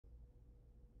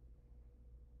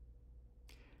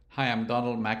Hi, I'm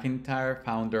Donald McIntyre,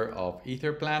 founder of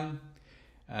Etherplan.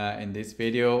 In this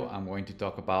video, I'm going to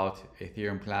talk about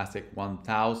Ethereum Classic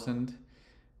 1000.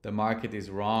 The market is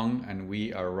wrong and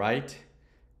we are right.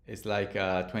 It's like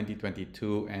a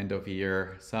 2022 end of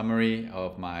year summary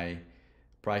of my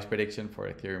price prediction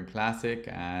for Ethereum Classic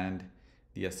and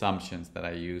the assumptions that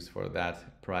I use for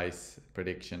that price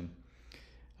prediction.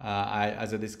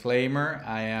 As a disclaimer,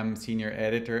 I am senior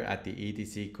editor at the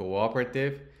ETC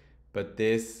Cooperative, but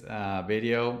this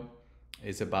video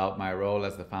is about my role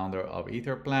as the founder of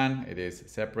Etherplan. It is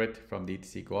separate from the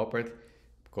ETC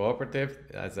Cooperative.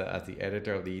 As the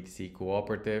editor of the ETC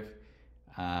Cooperative,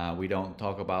 we don't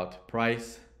talk about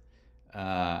price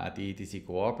at the ETC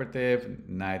Cooperative,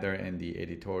 neither in the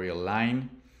editorial line.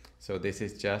 So this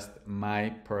is just my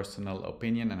personal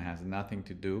opinion and has nothing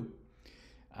to do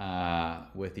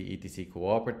with the ETC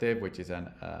Cooperative, which is an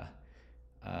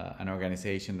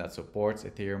organization that supports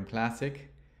Ethereum Classic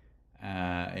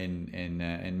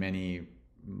in many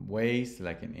ways,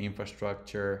 like in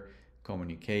infrastructure,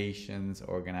 communications,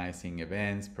 organizing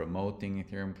events, promoting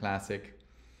Ethereum Classic,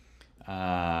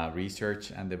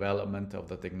 research and development of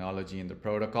the technology and the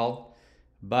protocol.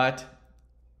 But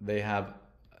the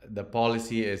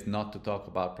policy is not to talk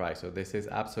about price. So this is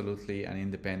absolutely an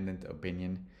independent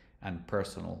opinion and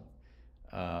personal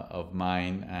of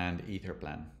mine and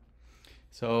Etherplan.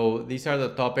 So these are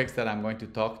the topics that I'm going to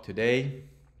talk today.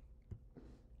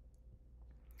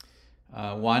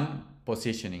 One,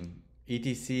 positioning.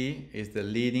 ETC is the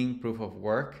leading proof of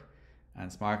work and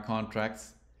smart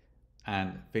contracts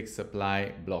and fixed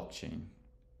supply blockchain.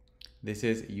 This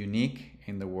is unique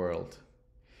in the world.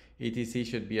 ETC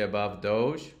should be above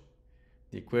DOGE.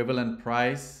 The equivalent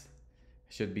price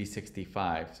should be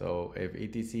 65. So if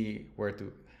ETC were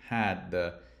to had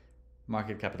the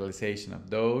market capitalization of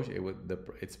DOGE,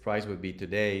 its price would be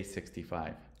today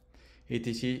 65.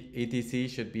 ETC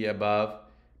should be above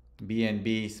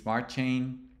BNB Smart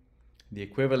Chain. The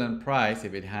equivalent price,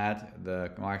 if it had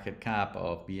the market cap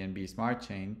of BNB Smart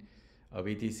Chain of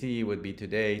ETC, would be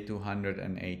today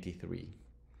 283.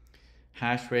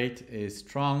 Hash rate is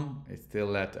strong. It's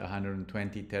still at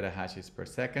 120 terahashes per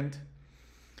second.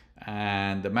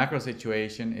 And the macro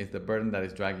situation is the burden that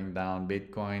is dragging down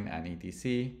Bitcoin and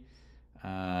ETC.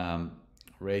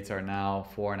 Rates are now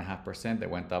 4.5%. They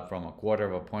went up from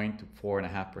 1/4 point to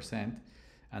 4.5%.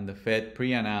 And the Fed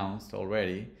pre-announced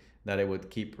already that it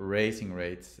would keep raising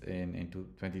rates into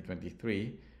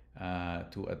 2023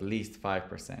 to at least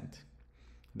 5%.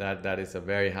 That is a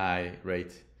very high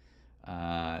rate,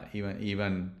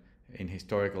 even in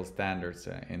historical standards.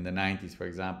 In the 90s, for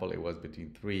example, it was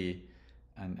between 3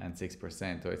 and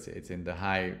 6%. So it's in the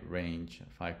high range,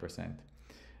 5%.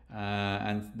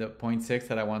 And the point 6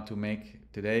 that I want to make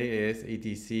today is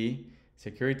ETC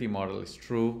security model is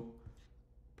true,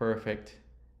 perfect,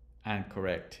 and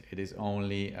correct. It is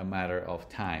only a matter of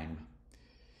time.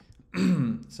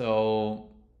 So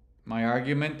my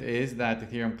argument is that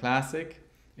Ethereum Classic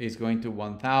is going to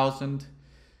 1000.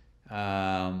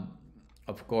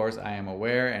 Of course, I am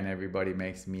aware, and everybody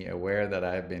makes me aware, that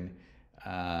I've been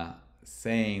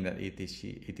saying that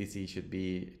ETC should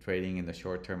be trading in the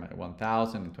short term at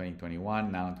 1000 in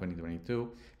 2021, now in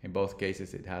 2022. In both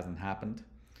cases, it hasn't happened.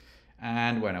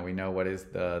 And when we know what is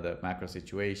the macro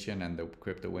situation and the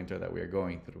crypto winter that we are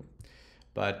going through.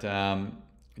 But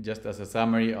just as a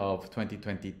summary of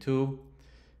 2022,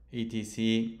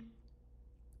 ETC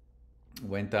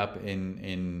went up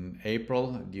in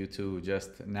April due to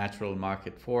just natural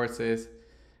market forces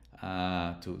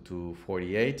to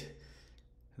 48.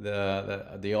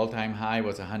 The all-time high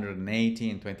was 180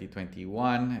 in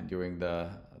 2021 during the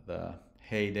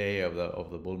heyday of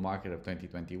the bull market of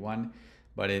 2021.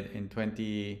 But in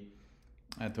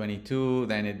 2022,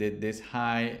 then it did this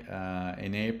high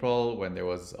in April, when there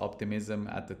was optimism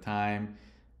at the time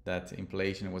that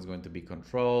inflation was going to be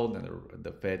controlled and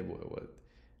the Fed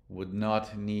would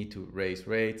not need to raise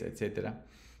rates, etc.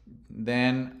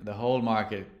 Then the whole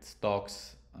market,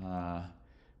 stocks,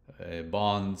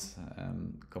 bonds,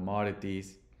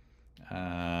 commodities,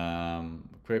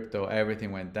 crypto,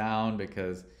 everything went down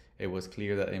because it was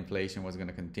clear that inflation was going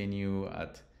to continue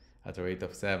at a rate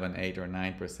of 7, 8, or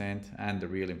 9%, and the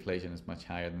real inflation is much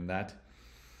higher than that.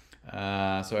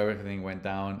 So everything went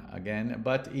down again.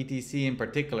 But ETC in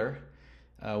particular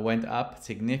went up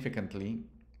significantly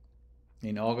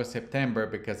in August, September,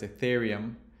 because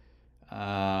Ethereum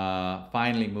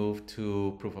finally moved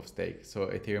to proof of stake. So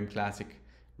Ethereum Classic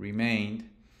remains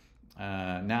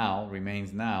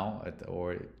now,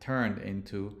 or turned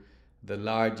into the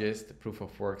largest proof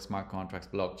of work smart contracts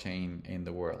blockchain in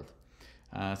the world.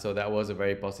 So that was a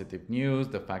very positive news.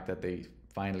 The fact that they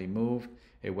finally moved.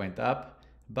 It went up,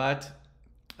 but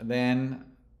then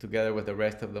together with the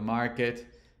rest of the market,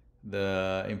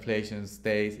 the inflation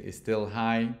is still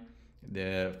high.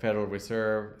 The Federal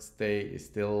Reserve is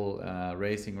still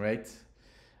raising rates,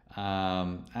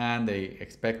 and they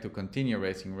expect to continue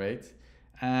raising rates.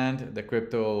 And the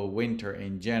crypto winter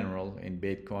in general, in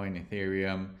Bitcoin,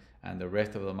 Ethereum, and the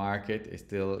rest of the market is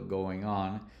still going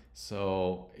on.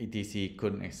 So ETC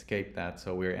couldn't escape that.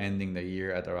 So we're ending the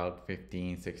year at around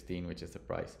 15, 16, which is the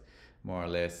price more or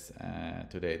less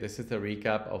today. This is the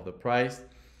recap of the price.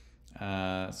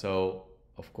 So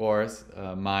of course,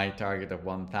 my target of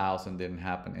 1,000 didn't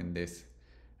happen in this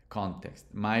context.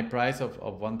 My price of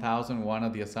 1,000, one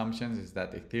of the assumptions is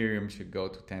that Ethereum should go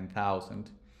to 10,000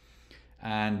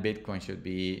 and Bitcoin should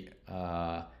be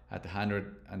at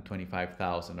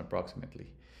 125,000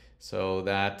 approximately. So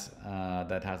that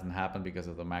hasn't happened because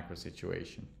of the macro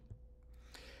situation.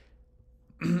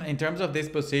 In terms of this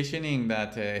positioning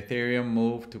that Ethereum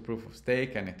moved to proof of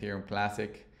stake and Ethereum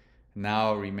Classic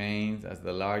now remains as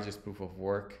the largest proof of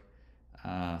work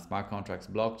smart contracts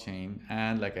blockchain,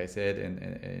 and like I said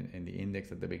in the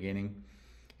index at the beginning,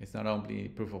 it's not only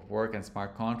proof of work and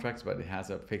smart contracts, but it has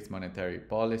a fixed monetary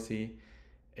policy.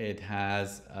 It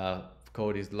has a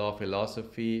Cody's law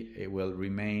philosophy. It will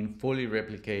remain fully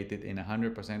replicated in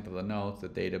 100% of the nodes, the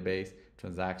database,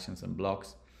 transactions, and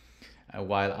blocks,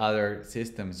 while other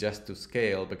systems, just to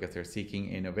scale because they're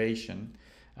seeking innovation,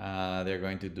 they're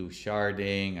going to do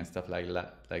sharding and stuff like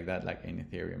that, like in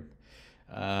Ethereum.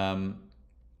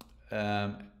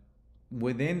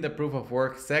 Within the proof of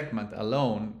work segment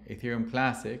alone, Ethereum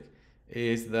Classic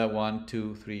is the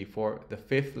the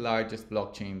fifth largest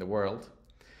blockchain in the world.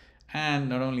 And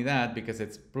not only that, because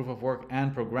it's proof of work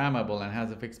and programmable and has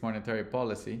a fixed monetary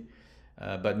policy,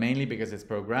 but mainly because it's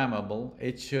programmable,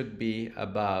 it should be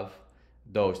above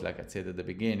DOGE, like I said at the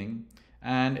beginning.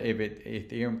 And if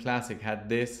Ethereum Classic had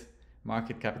this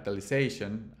market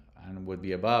capitalization and would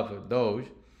be above DOGE,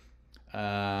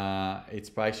 its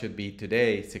price should be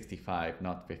today 65,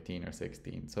 not 15 or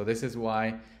 16. So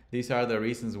these are the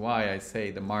reasons why I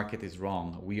say the market is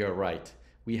wrong. We are right.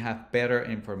 We have better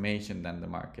information than the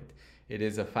market. It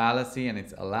is a fallacy and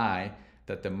it's a lie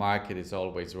that the market is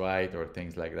always right or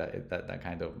things like that. That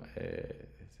kind of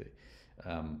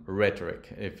rhetoric.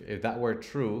 If that were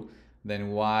true,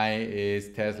 then why is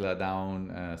Tesla down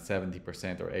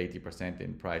 70% or 80%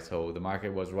 in price? So the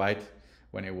market was right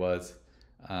when it was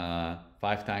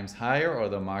 5 times higher, or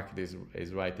the market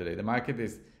is right today? The market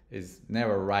is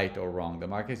never right or wrong. The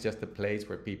market is just a place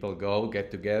where people go,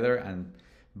 get together and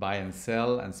buy and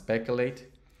sell and speculate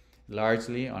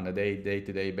largely on a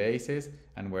day-to-day basis,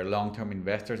 and where long-term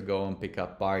investors go and pick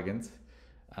up bargains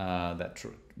that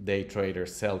day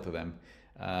traders sell to them.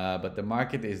 But the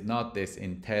market is not this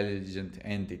intelligent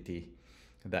entity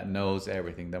that knows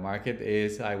everything. The market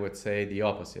is, I would say, the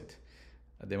opposite.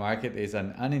 The market is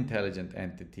an unintelligent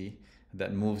entity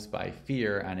that moves by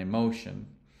fear and emotion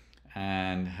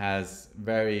and has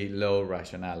very low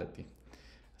rationality.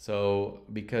 So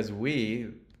because the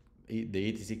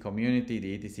ETC community,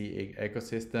 the ETC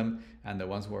ecosystem, and the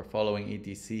ones who are following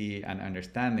ETC and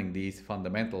understanding these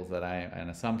fundamentals and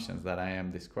assumptions that I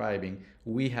am describing,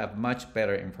 we have much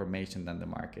better information than the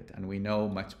market, and we know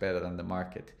much better than the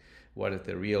market what is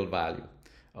the real value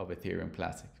of Ethereum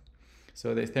Classic.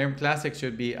 So the Ethereum Classic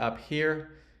should be up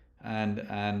here, and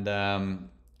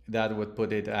that would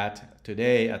put it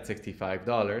today at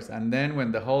 $65. And then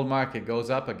when the whole market goes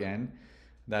up again,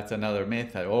 that's another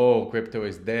myth that, oh, crypto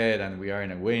is dead and we are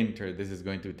in a winter, this is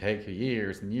going to take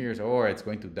years and years, or it's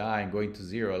going to die and going to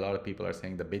zero. A lot of people are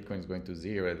saying that Bitcoin is going to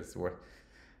zero.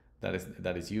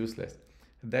 That is useless.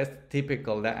 That's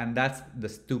typical, and that's the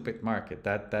stupid market,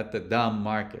 that's the dumb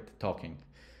market talking.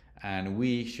 And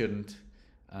we shouldn't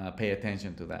pay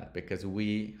attention to that, because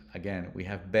we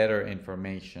have better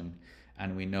information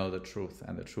and we know the truth.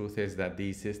 And the truth is that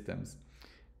these systems,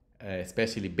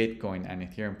 especially Bitcoin and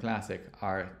Ethereum Classic,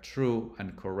 are true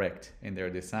and correct in their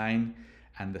design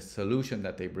and the solution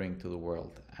that they bring to the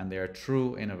world. And they are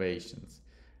true innovations.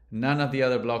 None of the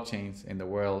other blockchains in the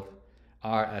world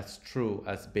are as true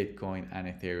as Bitcoin and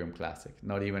Ethereum Classic.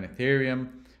 Not even Ethereum,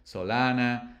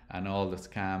 Solana, and all the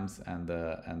scams and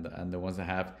the ones that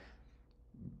have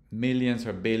millions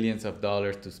or billions of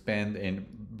dollars to spend in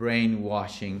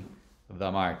brainwashing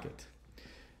the market.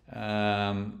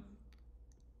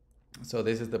 So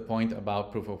this is the point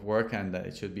about proof of work, and that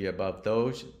it should be above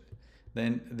DOGE.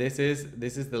 Then this is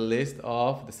the list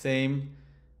of the same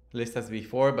list as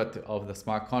before, but of the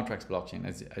smart contracts blockchain.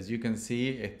 As you can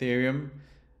see, Ethereum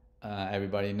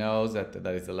Everybody knows that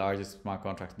that is the largest smart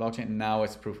contracts blockchain. Now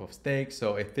it's proof of stake.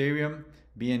 So Ethereum,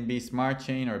 BNB Smart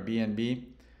Chain, or BNB,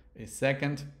 is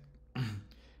second.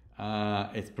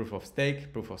 It's proof of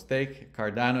stake.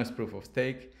 Cardano is proof of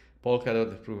stake.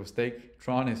 Polkadot is proof of stake.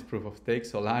 Tron is proof of stake.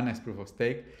 Solana is proof of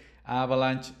stake.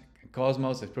 Avalanche,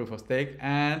 Cosmos is proof of stake.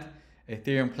 And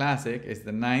Ethereum Classic is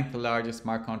the 9th largest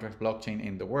smart contracts blockchain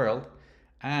in the world.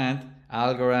 And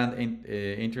Algorand,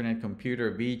 Internet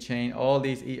Computer, VeChain, all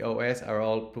these EOS are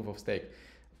all proof of stake.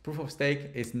 Proof of stake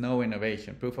is no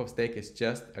innovation. Proof of stake is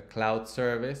just a cloud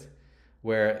service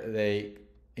where they,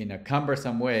 in a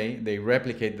cumbersome way, they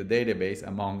replicate the database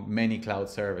among many cloud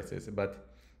services. But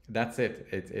that's it.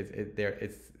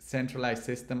 It's centralized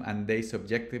system, and they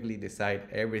subjectively decide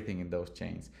everything in those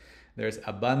chains. There's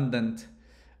abundant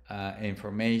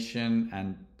information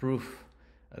and proof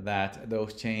that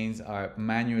those chains are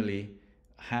manually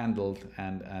handled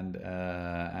and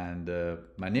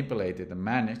manipulated and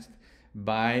managed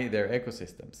by their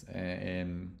ecosystems.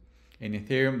 In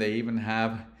Ethereum, they even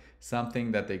have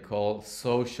something that they call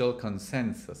social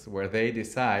consensus, where they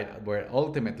decide, where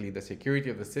ultimately the security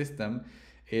of the system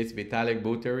is Vitalik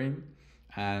Buterin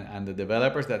and the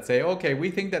developers that say, okay,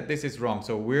 we think that this is wrong,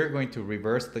 so we're going to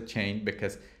reverse the chain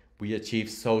because we achieve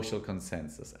social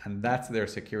consensus, and that's their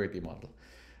security model.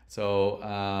 So,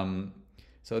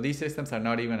 so these systems are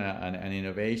not even an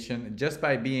innovation. Just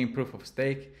by being proof of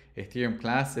stake, Ethereum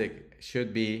Classic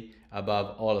should be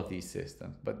above all of these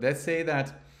systems. But let's say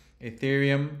that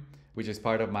Ethereum, which is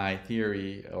part of my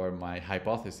theory or my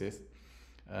hypothesis,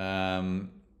 let's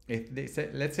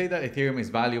say that Ethereum is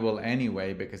valuable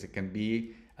anyway because it can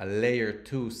be a layer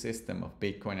 2 system of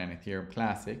Bitcoin and Ethereum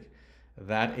Classic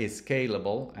that is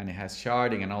scalable, and it has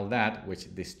sharding and all that,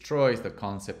 which destroys the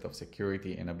concept of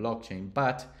security in a blockchain.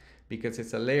 But because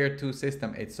it's a layer 2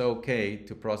 system, it's okay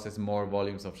to process more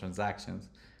volumes of transactions.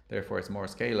 Therefore, it's more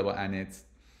scalable, and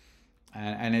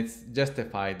it's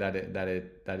justified that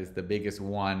that is the biggest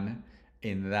one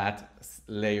in that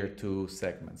layer 2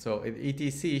 segment. So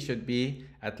ETC should be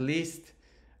at least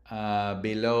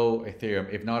below Ethereum,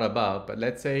 if not above. But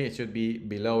let's say it should be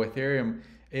below Ethereum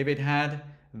if it had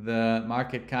the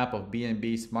market cap of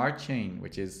BNB Smart Chain,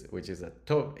 which is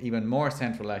even more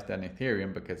centralized than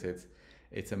Ethereum because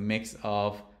it's a mix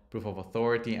of proof of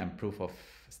authority and proof of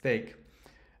stake.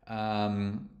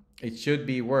 It should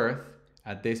be worth,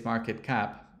 at this market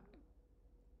cap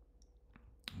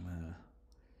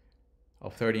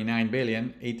of 39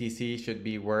 billion, ETC should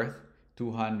be worth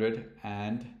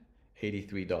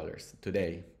 $283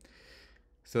 today.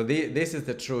 So this is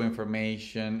the true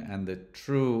information and the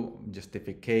true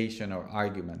justification or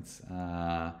arguments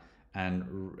and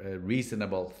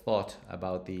reasonable thought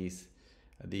about these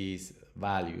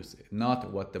values,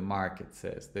 not what the market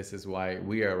says. This is why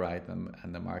we are right and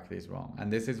the market is wrong.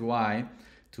 And this is why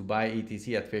to buy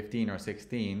ETC at 15 or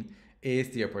 16 is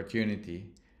the opportunity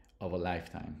of a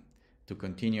lifetime. To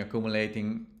continue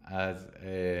accumulating as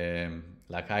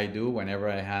like I do whenever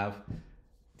I have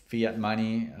fiat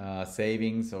money,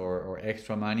 savings or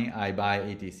extra money, I buy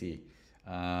ETC.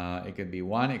 It can be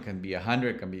 1, it can be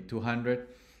 100, it can be 200,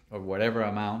 or whatever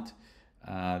amount.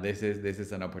 This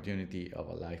is an opportunity of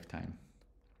a lifetime.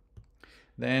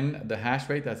 Then the hash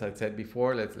rate, as I said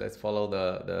before, let's follow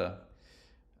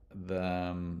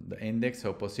the index.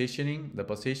 So positioning, the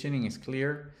positioning is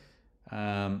clear.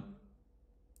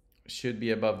 Should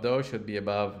be above DOGE, should be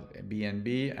above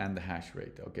BNB and the hash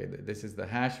rate. Okay, this is the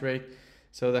hash rate.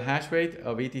 So the hash rate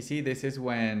of ETC, this is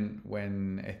when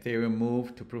Ethereum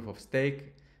moved to proof of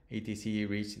stake, ETC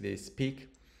reached this peak.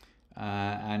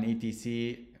 And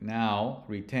ETC now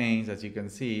retains, as you can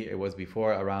see, it was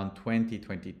before around 20,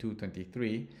 22,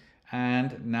 23,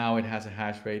 and now it has a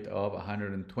hash rate of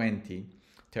 120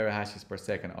 terahashes per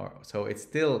second. So it's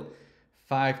still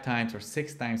 5 times or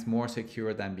 6 times more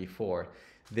secure than before.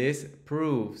 This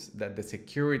proves that the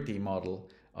security model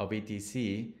of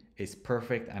ETC is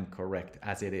perfect and correct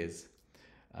as it is.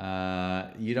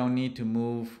 You don't need to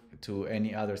move to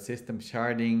any other system.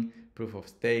 Sharding, proof of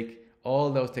stake,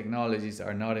 all those technologies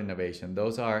are not innovation.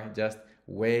 Those are just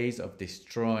ways of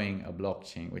destroying a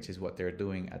blockchain, which is what they're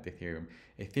doing at Ethereum.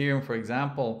 Ethereum, for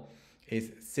example,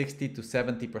 is 60 to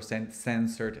 70%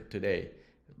 censored today.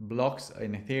 Blocks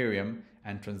in Ethereum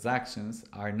and transactions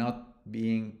are not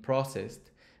being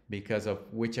processed because of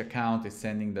which account is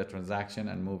sending the transaction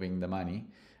and moving the money,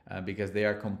 because they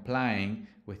are complying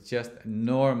with just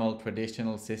normal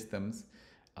traditional systems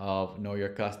of know your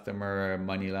customer,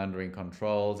 money laundering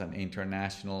controls, and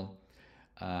international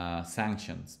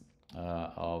sanctions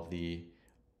of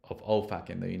OFAC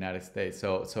in the United States.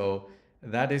 So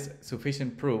that is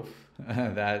sufficient proof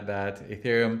that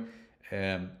Ethereum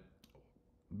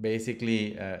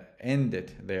basically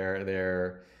ended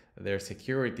their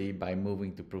security by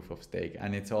moving to proof of stake.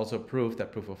 And it's also proof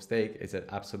that proof of stake is an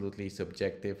absolutely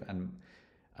subjective and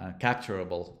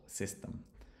capturable system.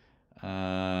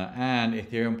 And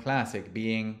Ethereum Classic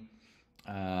being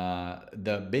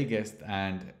the biggest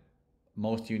and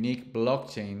most unique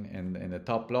blockchain in the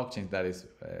top blockchains, that is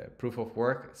proof of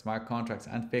work, smart contracts,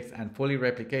 unfixed and fully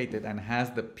replicated, and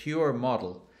has the pure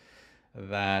model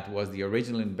that was the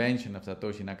original invention of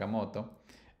Satoshi Nakamoto,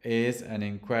 is an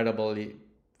incredibly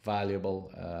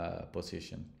valuable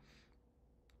position.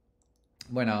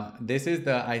 Bueno, this is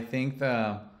I think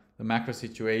the macro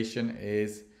situation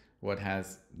is what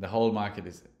has, the whole market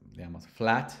is, digamos,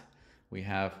 flat. We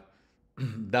have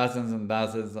dozens and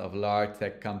dozens of large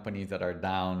tech companies that are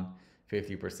down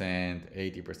 50%,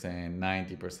 80%,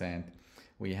 90%.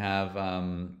 We have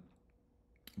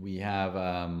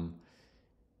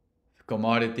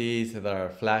commodities that are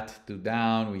flat to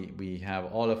down. We have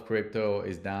all of crypto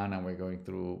is down, and we're going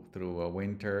through a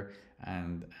winter,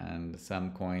 and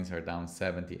some coins are down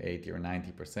 70, 80 or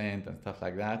 90% and stuff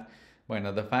like that.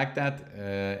 Bueno, the fact that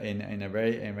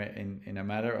in a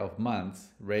matter of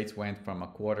months rates went from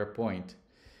 1/4 point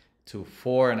to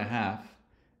 4.5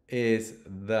 is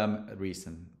the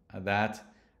reason that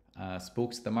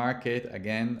spooks the market.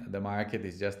 Again, the market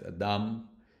is just a dumb,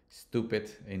 stupid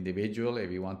individual,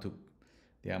 if you want to,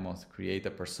 digamos, create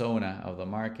a persona of the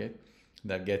market,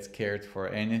 that gets scared for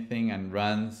anything and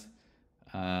runs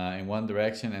in one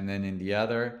direction and then in the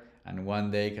other, and one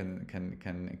day you can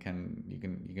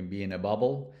be in a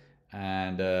bubble,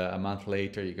 and a month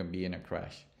later you can be in a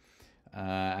crash.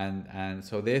 And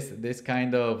so this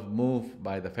kind of move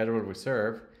by the Federal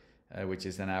Reserve, which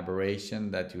is an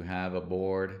aberration, that you have a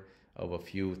board of a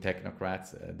few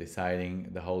technocrats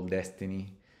deciding the whole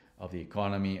destiny of the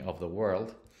economy of the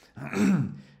world.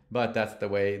 But that's the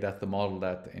model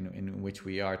that in which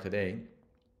we are today,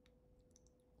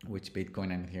 which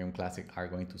Bitcoin and Ethereum Classic are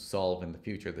going to solve in the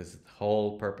future. This is the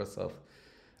whole purpose of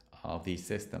these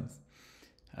systems.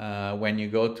 When you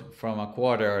go from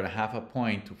 1/4 or 1/2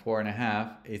 point to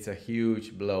 4.5, it's a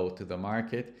huge blow to the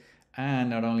market. And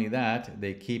not only that,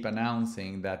 they keep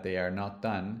announcing that they are not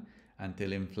done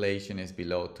until inflation is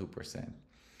below 2%.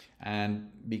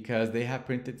 And because they have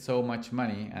printed so much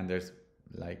money, and there's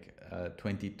like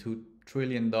 $22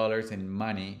 trillion in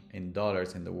money, in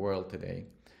dollars, in the world today.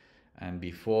 And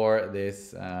before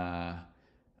this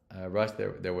rush,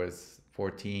 there was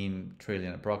 14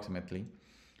 trillion approximately.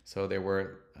 So there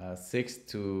were $6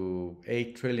 to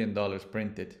 $8 trillion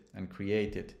printed and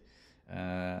created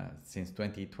since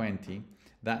 2020.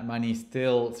 That money is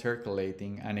still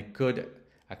circulating, and it could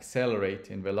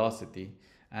accelerate in velocity,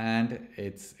 and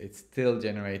it's still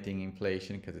generating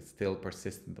inflation because it's still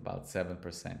persistent, about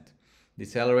 7%.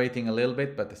 Decelerating a little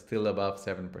bit, but still above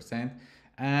 7%.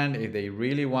 And if they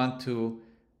really want to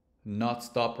not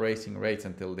stop raising rates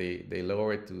until they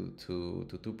lower it to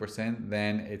 2%,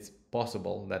 then it's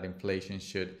possible that inflation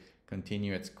should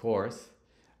continue its course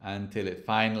until it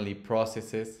finally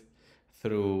processes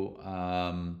through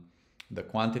the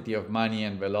quantity of money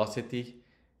and velocity,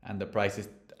 and the prices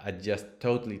adjust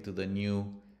totally to the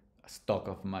new stock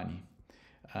of money.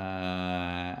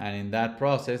 And in that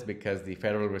process, because the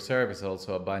Federal Reserve is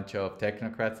also a bunch of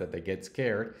technocrats that they get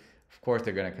scared, of course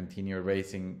they're going to continue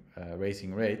raising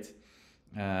rates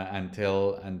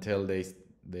until they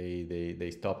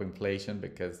stop inflation,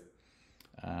 because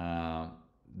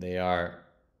they are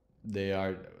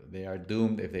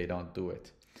doomed if they don't do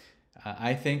it.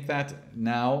 I think that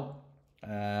now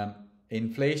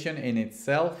inflation in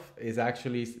itself is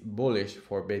actually bullish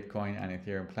for Bitcoin and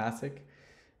Ethereum Classic,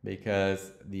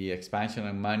 because the expansion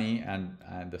of money and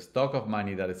the stock of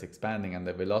money that is expanding, and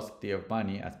the velocity of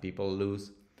money as people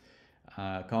lose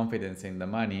confidence in the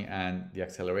money, and the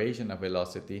acceleration of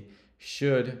velocity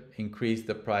should increase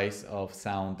the price of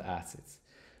sound assets.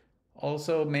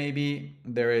 Also, maybe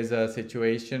there is a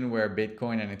situation where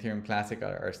Bitcoin and Ethereum Classic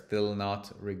are still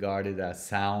not regarded as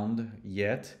sound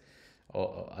yet.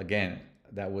 Again,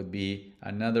 that would be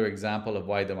another example of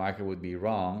why the market would be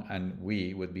wrong and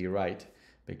we would be right,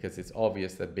 because it's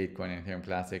obvious that Bitcoin and Ethereum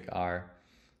Classic are,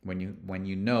 when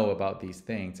you know about these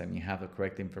things and you have the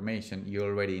correct information, you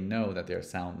already know that they're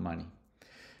sound money.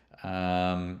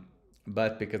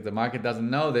 But because the market doesn't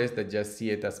know this, they just see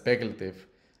it as speculative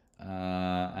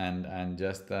and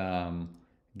just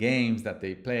games that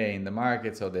they play in the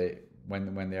market. So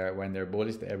when they're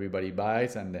bullish, everybody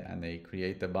buys and they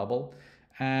create the bubble.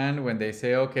 And when they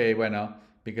say, okay, bueno,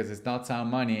 because it's not sound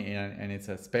money and it's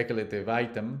a speculative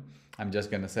item, I'm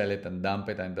just going to sell it and dump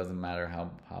it, and it doesn't matter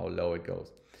how low it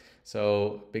goes.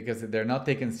 So because they're not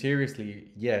taken seriously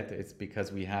yet, it's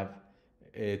because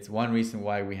it's one reason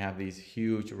why we have these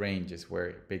huge ranges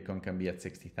where Bitcoin can be at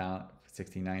 60,000,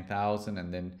 69,000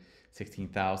 and then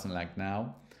 16,000 like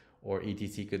now, or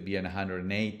ETC could be at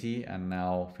 180 and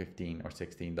now $15 or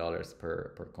 $16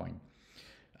 per coin.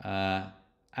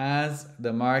 As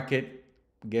the market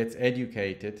gets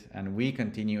educated and we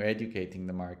continue educating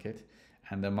the market,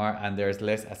 and there's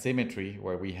less asymmetry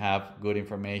where we have good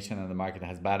information and the market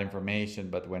has bad information,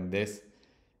 but when this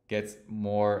gets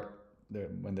more,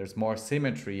 when there's more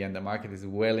symmetry and the market is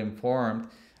well informed,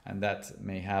 and that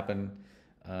may happen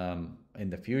in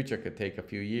the future, could take a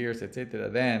few years, etc.,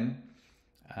 then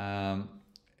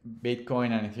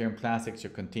Bitcoin and Ethereum Classic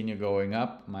should continue going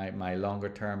up. My longer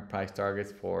term price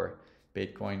targets for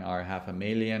Bitcoin are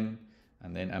 500,000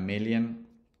 and then 1 million,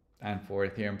 and for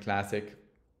Ethereum Classic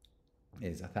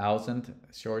is 1,000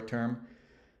 short term,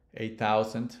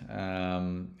 8,000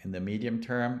 in the medium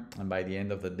term, and by the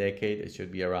end of the decade it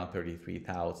should be around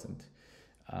 33,000.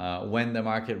 When the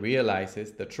market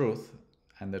realizes the truth,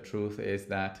 and the truth is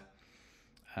that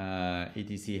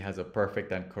ETC has a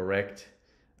perfect and correct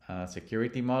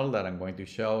security model that I'm going to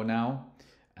show now,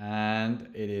 and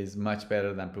it is much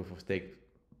better than proof of stake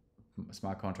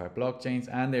smart contract blockchains,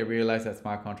 and they realize that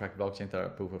smart contract blockchains that are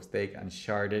proof of stake and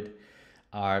sharded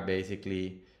are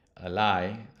basically a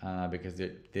lie, because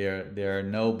they're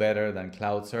no better than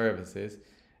cloud services,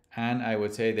 and I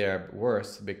would say they are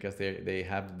worse because they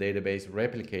have the database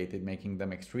replicated, making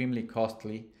them extremely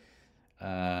costly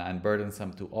and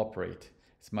burdensome to operate.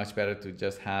 It's much better to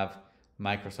just have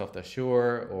Microsoft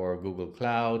Azure or Google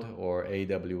Cloud or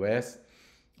AWS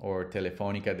or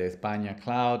Telefónica de España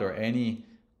Cloud or any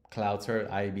cloud service,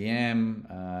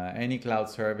 IBM, any cloud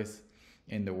service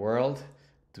in the world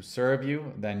to serve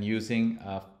you than using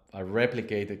a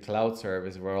replicated cloud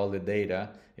service where all the data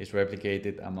is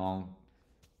replicated among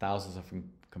thousands of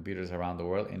computers around the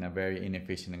world in a very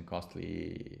inefficient and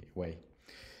costly way.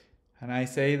 And I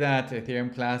say that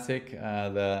Ethereum Classic,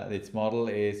 its model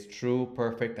is true,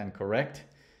 perfect, and correct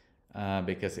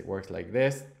because it works like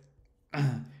this.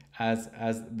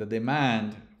 As the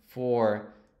demand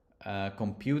for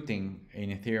computing in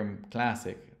Ethereum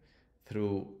Classic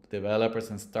through developers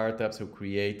and startups who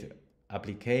create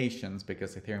applications,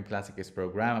 because Ethereum Classic is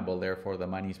programmable, therefore the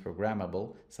money is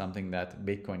programmable, something that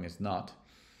Bitcoin is not.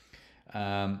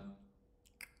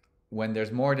 When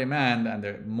there's more demand and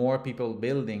there are more people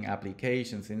building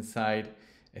applications inside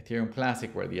Ethereum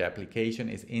Classic, where the application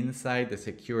is inside the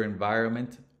secure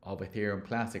environment of Ethereum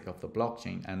Classic, of the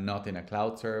blockchain, and not in a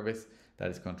cloud service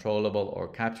that is controllable or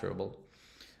capturable.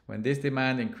 When this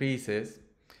demand increases,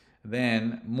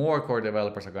 then more core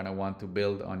developers are going to want to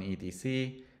build on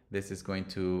ETC. This is going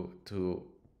to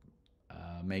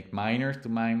make miners to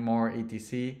mine more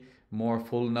ETC, more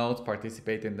full nodes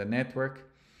participate in the network.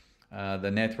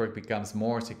 The network becomes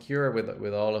more secure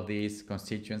with all of these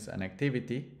constituents and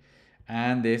activity,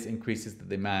 and this increases the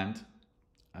demand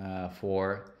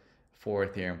for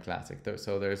Ethereum Classic.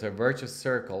 So there's a virtuous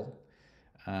circle.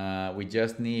 We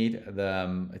just need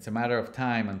it's a matter of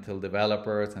time until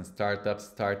developers and startups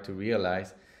start to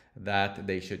realize that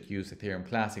they should use Ethereum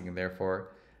Classic, and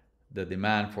therefore the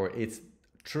demand for its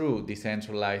true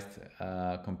decentralized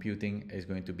computing is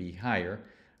going to be higher.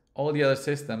 All the other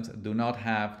systems do not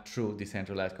have true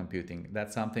decentralized computing.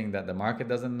 That's something that the market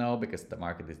doesn't know, because the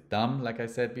market is dumb, like I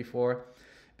said before,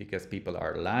 because people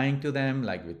are lying to them,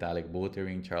 like Vitalik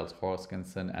Buterin, Charles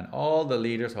Hoskinson, and all the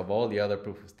leaders of all the other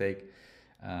proof of stake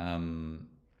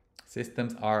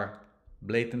systems are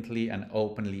blatantly and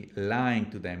openly lying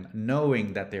to them,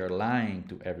 knowing that they are lying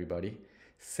to everybody,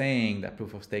 saying that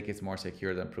proof of stake is more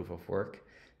secure than proof of work,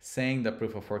 saying that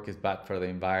proof of work is bad for the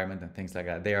environment and things like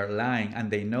that. They are lying, and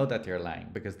they know that they're lying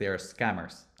because they are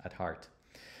scammers at heart.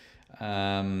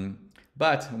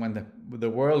 But when the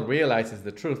world realizes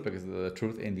the truth, because the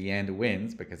truth in the end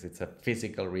wins, because it's a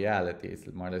physical reality, it's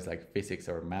more or less like physics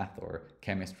or math or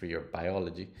chemistry or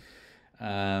biology,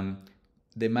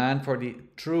 demand for the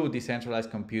true decentralized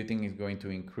computing is going to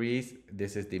increase.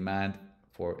 This is demand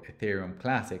for Ethereum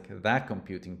Classic, that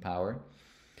computing power.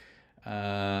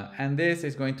 And this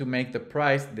is going to make the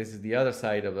price, this is the other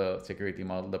side of the security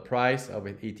model, the price of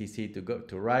ETC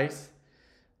to rise.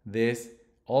 This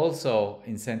also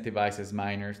incentivizes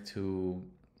miners to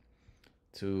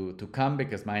come,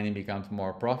 because mining becomes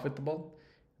more profitable.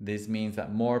 This means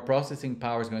that more processing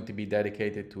power is going to be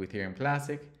dedicated to Ethereum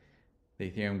Classic.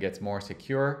 The Ethereum gets more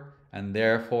secure, and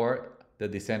therefore the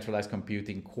decentralized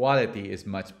computing quality is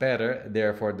much better.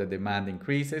 Therefore the demand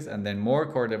increases, and then more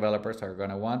core developers are going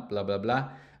to want blah blah blah.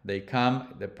 They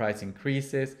come, the price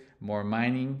increases, more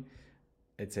mining,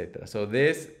 etc. So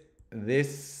this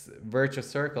this virtuous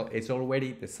circle is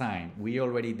already designed. We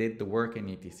already did the work in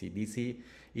ETC.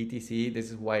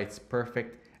 This is why it's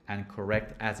perfect and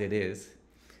correct as it is.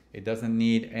 It doesn't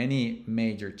need any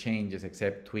major changes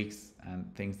except tweaks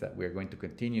and things that we're going to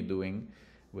continue doing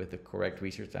with the correct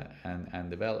research and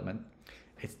development.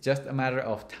 It's just a matter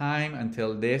of time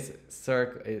until this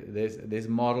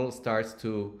model starts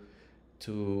to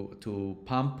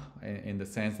pump, in the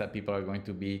sense that people are going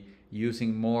to be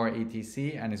using more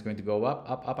ETC, and it's going to go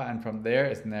up, and from there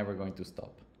it's never going to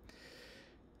stop.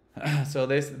 So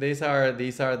this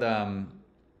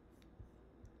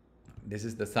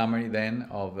is the summary then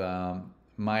of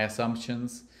my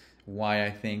assumptions, why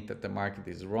I think that the market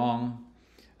is wrong,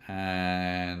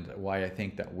 and why I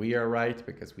think that we are right,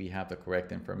 because we have the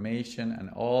correct information, and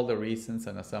all the reasons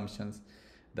and assumptions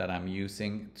that I'm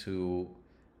using to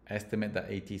estimate that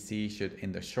ATC should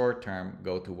in the short term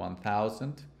go to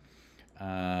 1,000,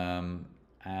 and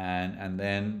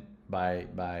then by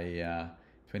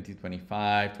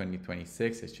 2025,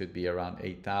 2026 it should be around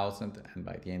 8,000, and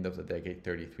by the end of the decade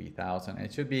 33,000. And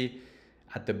it should be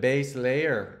at the base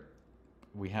layer.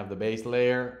 We have the base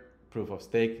layer, proof of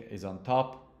stake is on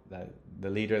top. The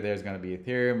leader there is going to be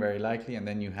Ethereum, very likely, and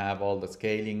then you have all the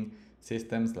scaling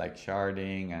systems like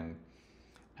sharding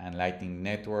and Lightning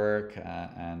Network,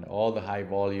 and all the high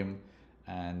volume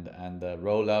and the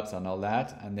roll-ups and all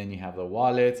that. And then you have the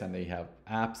wallets, and then you have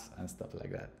apps and stuff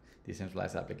like that,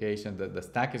 decentralized applications. The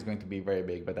stack is going to be very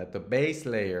big, but at the base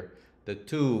layer, the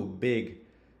two big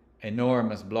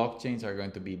enormous blockchains are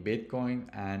going to be Bitcoin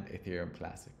and Ethereum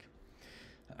Classic.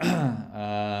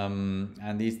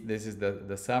 And this is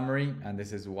the summary, and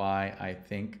this is why I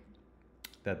think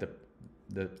that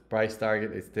the price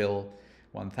target is still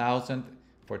 1,000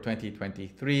 for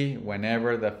 2023.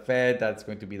 Whenever the Fed, that's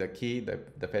going to be the key,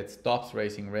 the Fed stops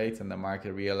raising rates and the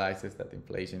market realizes that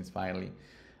inflation is finally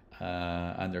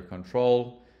under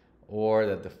control, or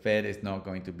that the Fed is not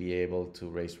going to be able to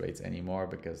raise rates anymore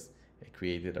because it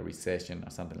created a recession or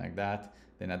something like that,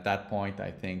 then at that point I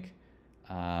think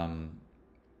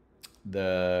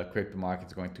the crypto market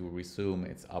is going to resume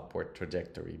its upward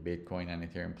trajectory, Bitcoin and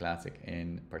Ethereum Classic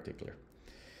in particular.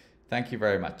 Thank you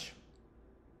very much.